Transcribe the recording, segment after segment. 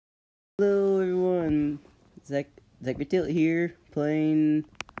Zach Retail here, playing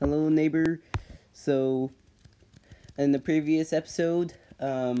Hello Neighbor. So, in the previous episode,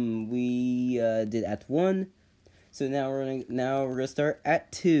 we did Act 1. So now we're gonna start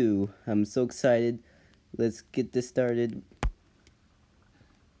Act 2. I'm so excited. Let's get this started.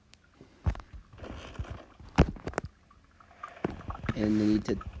 And I need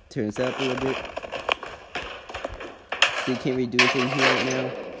to turn this up a little bit. So you can't really do anything here right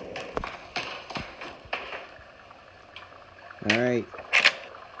now. Alright.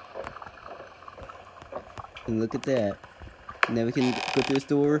 And look at that. Now we can go through this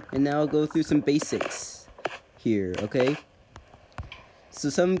door, and now I'll go through some basics here, okay?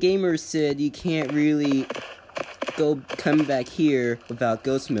 So some gamers said you can't really come back here without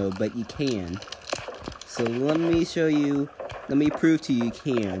ghost mode, but you can. So let me show you, let me prove to you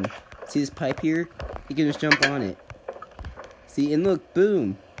can. See this pipe here? You can just jump on it. See, and look,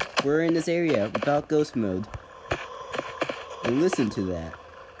 boom! We're in this area without ghost mode. And listen to that.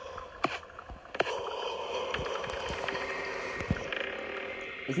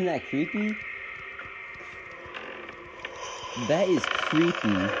 Isn't that creepy? That is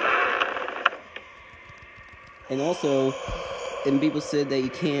creepy. And also, and people said that you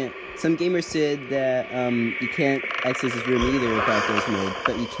can't, some gamers said that you can't access this room either without ghost mode,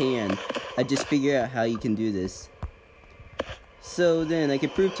 but you can. I just figured out how you can do this. So then I can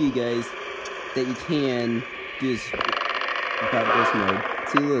prove to you guys that you can do this without ghost mode.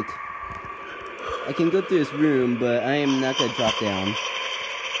 See, look. I can go through this room, but I am not gonna drop down.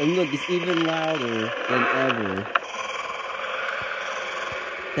 And look, it's even louder than ever.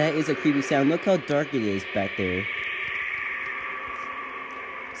 That is a creepy sound. Look how dark it is back there.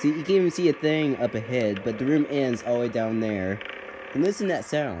 See, you can't even see a thing up ahead, but the room ends all the way down there. And listen to that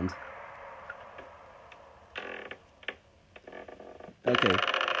sound. Okay.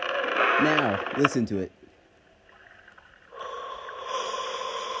 Now, listen to it.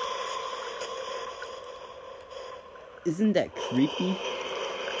 Isn't that creepy?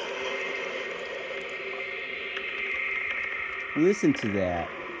 Listen to that.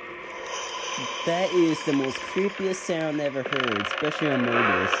 That is the most creepiest sound I ever heard, especially on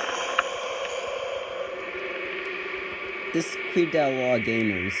mobile. This creeped out a lot of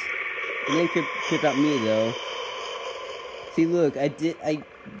gamers. It didn't creep out me though. See, look, I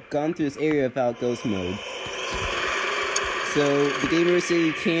gone through this area without ghost mode. So the gamers say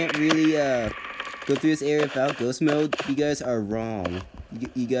you can't really go through this area without ghost mode. You guys are wrong.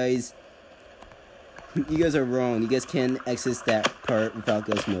 You guys are wrong. You guys can access that part without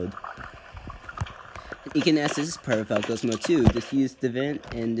ghost mode. You can access this part without ghost mode too. Just use the vent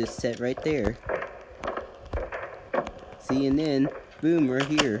and just set right there. See, and then, boom, we're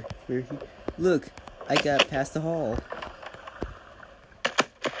here. Look, I got past the hall.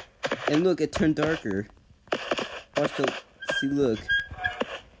 And look, it turned darker. See, look.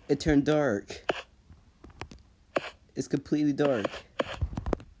 It turned dark. It's completely dark.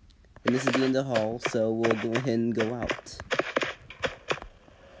 And this is the end of the hall, so we'll go ahead and go out.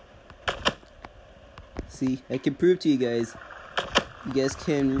 See, I can prove to you guys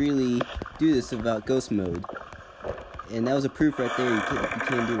can really do this without ghost mode. And that was a proof right there, you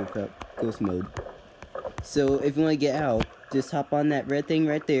can do it without ghost mode. So, if you want to get out, just hop on that red thing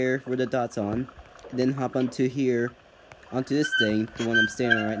right there, where the dot's on. And then hop onto here, onto this thing, the one I'm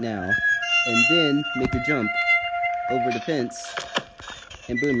standing on right now. And then, make your jump over the fence.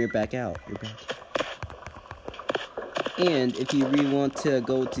 And boom, you're back out. And if you really want to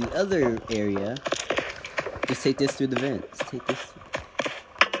go to the other area, just take this through the vents. Take this.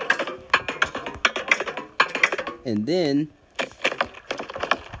 And then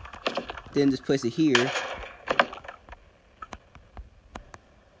just place it here.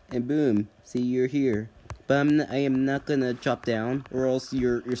 And boom, see, you're here. But I am not gonna drop down, or else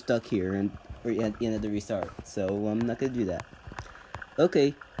you're stuck here, and or at the end of the restart. So I'm not gonna do that.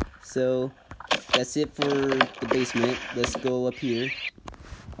 Okay, so that's it for the basement. Let's go up here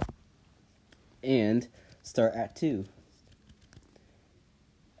and start Act 2.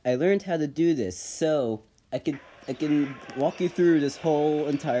 I learned how to do this, so I can walk you through this whole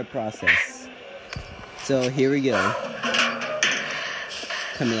entire process. So here we go.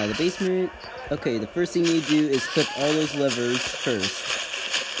 Coming out of the basement. Okay, the first thing you do is flip all those levers first.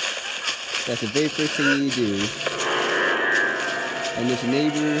 That's the very first thing you do. And there's a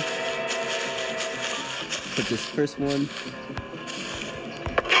neighbor. Put this first one.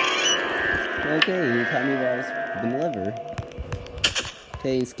 Okay, you caught me while I was flipping the lever.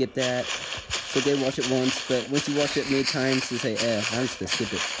 Okay, and skip that. So they watch it once, but once you watch it many times, you say, I'm just gonna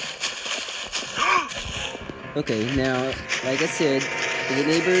skip it. Okay, now, like I said, the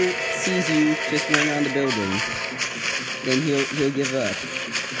neighbor sees you, just run around the building. Then he'll give up.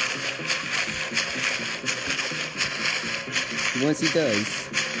 Once he does,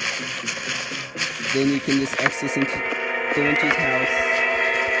 then you can just access go into his house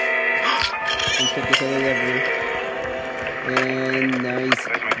and put this other lever. And now he's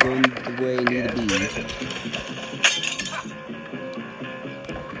going the way he need to be.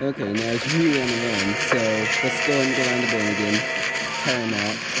 Okay, now he's really on the run, so let's go and go around the building again. Tire him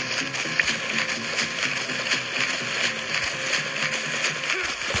out.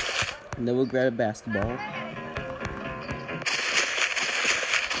 And then we'll grab a basketball.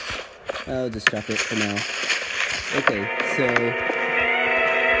 I'll just drop it for now. Okay, so...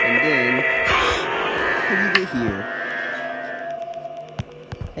 And then... How do you get here?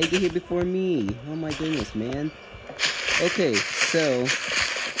 How you get here before me? Oh my goodness, man. Okay, so...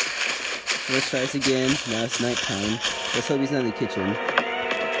 Let's try this again. Now it's nighttime. Let's hope he's not in the kitchen.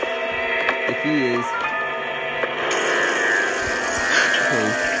 If he is... Okay,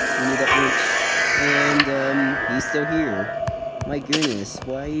 we need that wrench. And, he's still here. My goodness,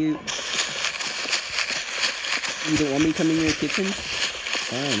 why are you... You don't want me coming in your kitchen?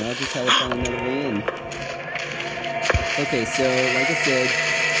 Fine, I'll just have to find another way in. Okay, so, like I said,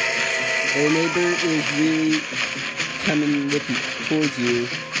 our neighbor is really coming towards you.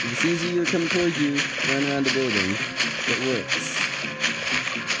 If he sees you coming towards you, run around the building. It works.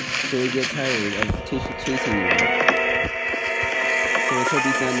 So he gets tired of chasing you. So let's hope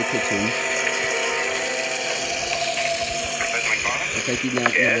he's not in the kitchen. Looks like he's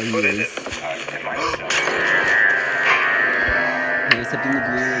not where he is. Except in the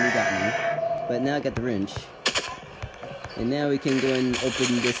blue and you got me. But now I got the wrench. And now we can go and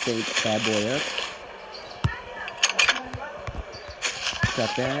open this bad boy up.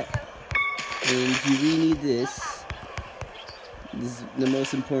 Got that. And you really need this. This is the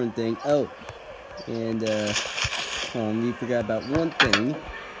most important thing. Oh! And, hold on, we forgot about one thing.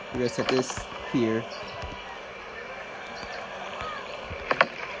 We're gonna set this here.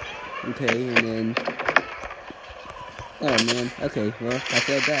 Okay, and then... Oh man, okay, well, I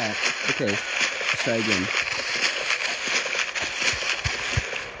failed that. Okay, let's try again.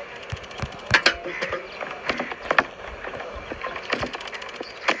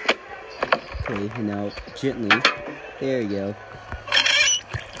 Okay, and now gently. There you go.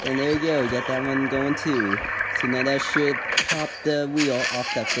 And there you go, we got that one going too. So now that should pop the wheel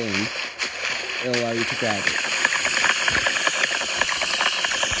off that thing. It'll allow you to grab it.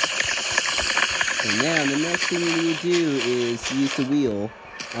 And now the next thing you need to do is use the wheel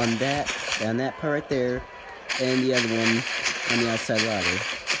on that part right there, and the other one on the outside ladder.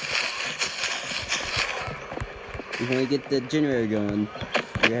 If you want to get the generator going,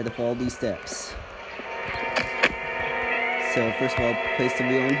 you have to follow these steps. So first of all, place the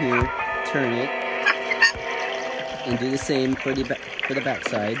wheel in here, turn it, and do the same for the back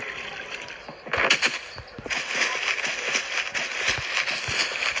side.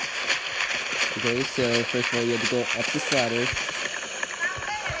 Okay, so first of all you have to go up this ladder,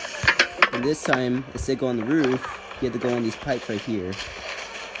 and this time, instead of going on the roof, you have to go on these pipes right here,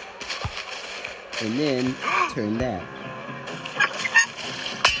 and then turn that.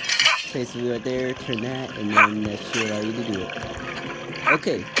 Place the wheel right there, turn that, and then that should allow you to do it.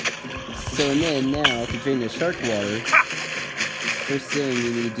 Okay, so and then now to drain the shark water, first thing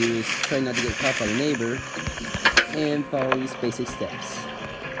you need to do is try not to get caught by the neighbor, and follow these basic steps.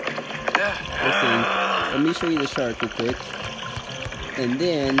 First thing, let me show you the shark real quick, and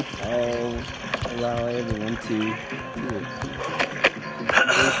then I'll allow everyone to do it.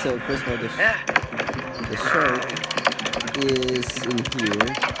 Okay, so first of all, the shark is in here,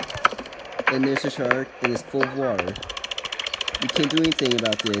 and there's a shark, and it's full of water. You can't do anything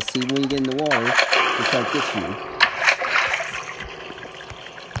about this. See, when you get in the water, the shark gets you.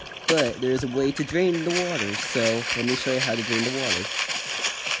 But there's a way to drain the water, so let me show you how to drain the water.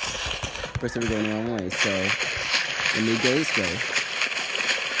 First, we're going the wrong way, so let me go this way.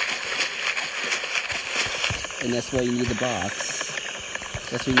 And that's why you need the box.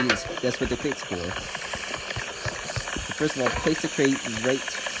 That's what you need. That's what the crate's for. So first of all, place the crate right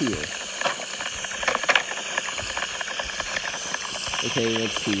here. Okay,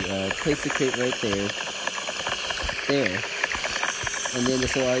 let's see. Place the crate right there. There. And then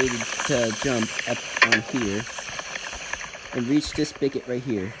this will allow you to jump up on here and reach this spigot right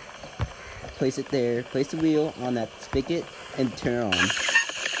here. Place it there, place the wheel on that spigot, and turn it on.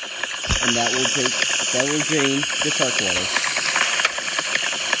 And that will drain the shark water.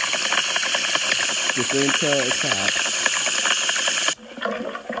 Just wait until it stops.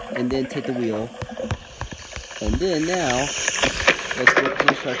 And then take the wheel. And then now, Let's go to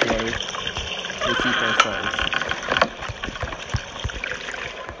the shark water and keep our stars.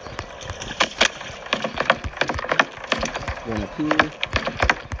 Run up here.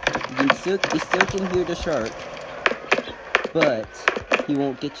 You still can hear the shark, but he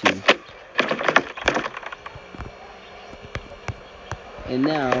won't get you. And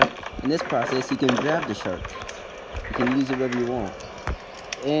now, in this process, you can grab the shark. You can use it wherever you want.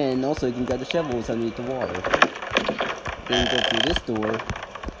 And also, you can grab the shovels underneath the water. Then go through this door,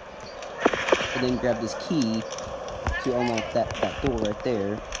 and then grab this key to unlock that door right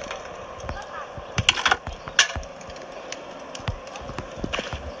there.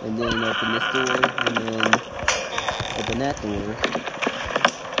 And then open this door, and then open that door.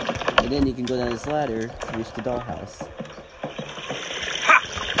 And then you can go down this ladder to reach the dollhouse.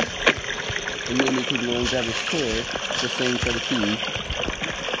 And then you can go and grab this chair, the same for the key.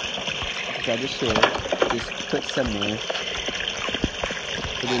 Grab this chair, just put somewhere.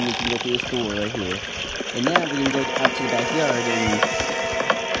 And then you can go through this door right here. And now we can go out to the backyard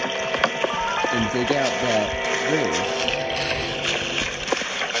and dig out that grave.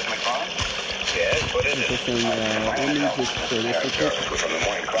 First thing, let me just throw this real quick.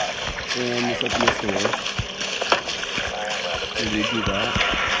 And just open this door. And you do that.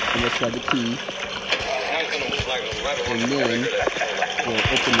 And let's grab the key. And then we'll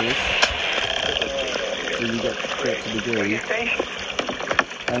open this. And you get to the grave.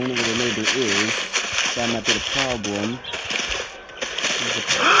 I don't know where the neighbor is. That might be the problem.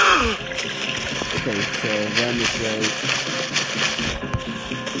 Okay, so run this way.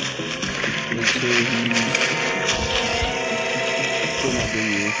 Make sure he's still not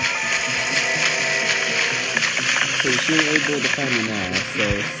doing you. So you're able to find me now, so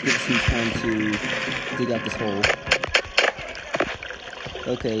let's give some time to dig out this hole.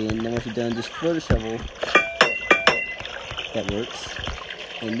 Okay, and then once you're done, just throw the shovel. That works.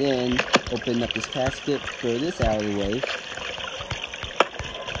 And then open up this casket, throw this out of the way,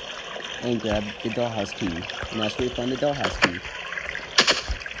 and grab the dollhouse key. And that's where you find the dollhouse key.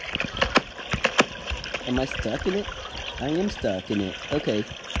 Am I stuck in it? I am stuck in it. Okay.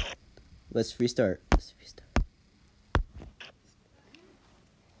 Let's restart.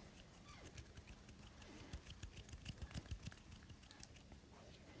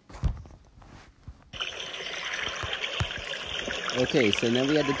 Okay, so now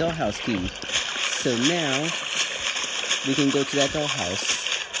we have the dollhouse key. So now we can go to that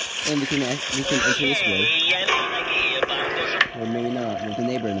dollhouse, and we can enter this way. Or maybe not, with the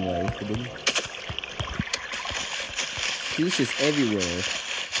neighbor in the way. He's just everywhere.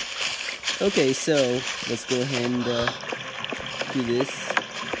 Okay, so let's go ahead and do this.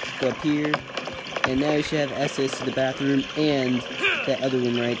 Go up here, and now you should have access to the bathroom and that other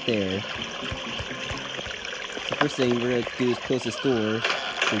room right there. So first thing we're gonna do is close this door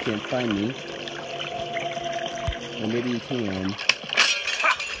so you can't find me. Or maybe you can.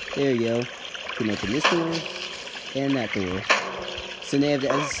 There you go. You can open this door and that door. So now you have the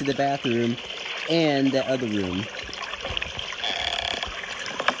access to the bathroom and that other room.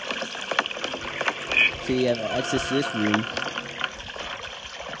 So you have access to this room,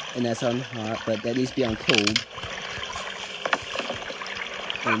 and that's on hot, but that needs to be on cold.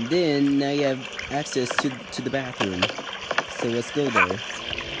 And then now you have access to the bathroom. So let's go there.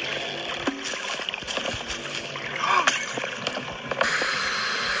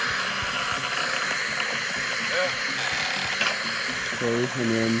 Okay, and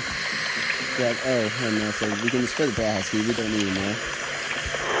then grab, oh no, so we can just throw the dollhouse key, we don't need it now.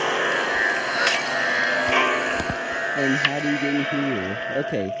 And how do you get in here?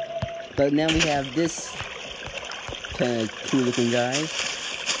 Okay, but now we have this kind of cool looking guy.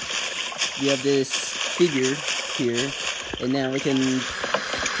 We have this figure here, and now we can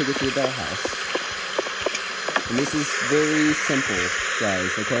take it to the dollhouse. And this is very simple,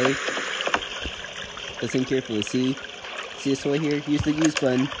 guys, okay? Listen carefully, see this toy here? Use the use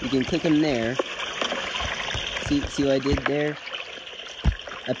button, you can click him there. See what I did there?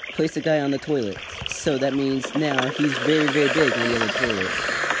 I placed the guy on the toilet. So that means now he's very, very big on the other toilet.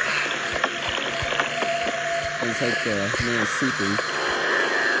 It's like the man sleeping.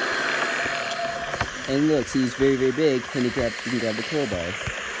 And look, see, he's very, very big, and you can grab the crowbar.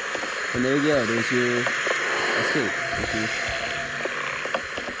 And there you go, there's your escape.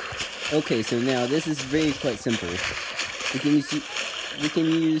 Okay, so now this is quite simple. We can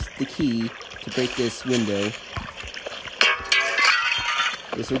use the key to break this window.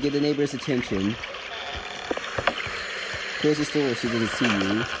 This will get the neighbor's attention. Close this door so he doesn't see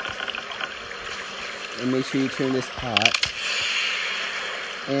you. And make sure you turn this hot.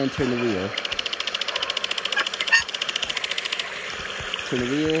 And turn the wheel. turn the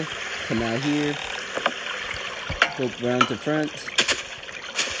wheel, come out here, go around to front.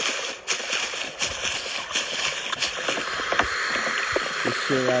 This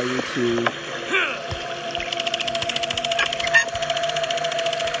should allow you to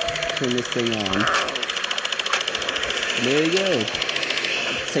turn this thing on. And there you go.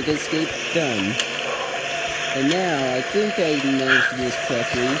 Second escape done. And now, I think I managed to do this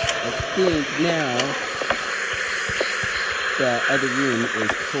correctly. I think now the other room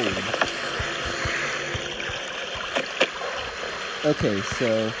is cold. Okay,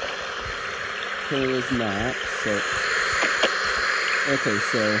 so apparently it's not. So okay,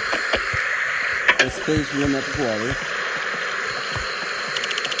 so let's fill this room up with water.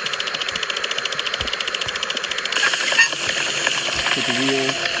 Put the wheel.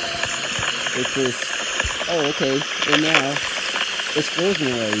 Wait for this. Oh, okay. And now it's frozen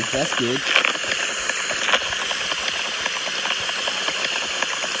already. That's good.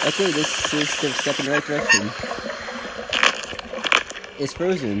 Okay, this is the step in the right direction. It's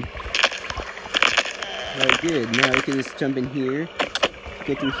frozen. Alright, good. Now we can just jump in here,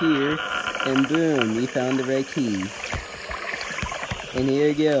 go through here, and boom, we found the right key. And here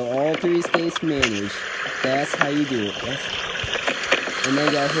you go. All 3 escapes managed. That's how you do it. And then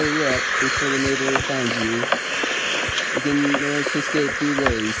you gotta hurry up before the neighbor finds you. You can manage to escape 3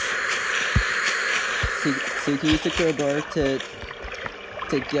 ways. So you can use the crowbar to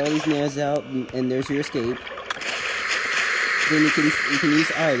get all these nails out, and there's your escape. Then you can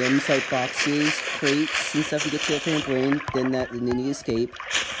use items like boxes, crates, and stuff to get to the trampoline. Then you escape.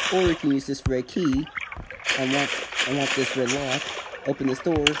 Or you can use this red key. I want this red lock. Open this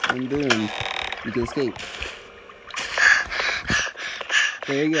door, and boom, you can escape.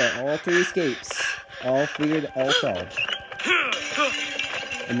 There you go, all 3 escapes. All figured, all solved.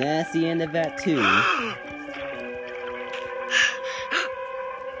 And that's the end of that too.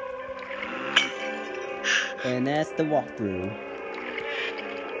 And that's the walkthrough.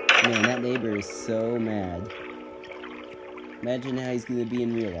 Man, that neighbor is so mad. Imagine how he's gonna be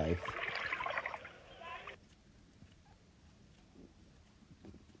in real life.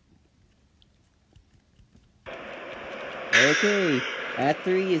 Okay, Act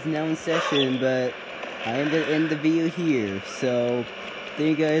 3 is now in session, but I am going to end the video here. So,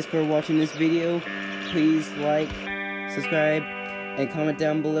 thank you guys for watching this video. Please like, subscribe, and comment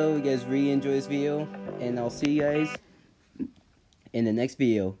down below if you guys really enjoy this video. And I'll see you guys in the next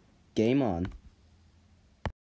video. Game on.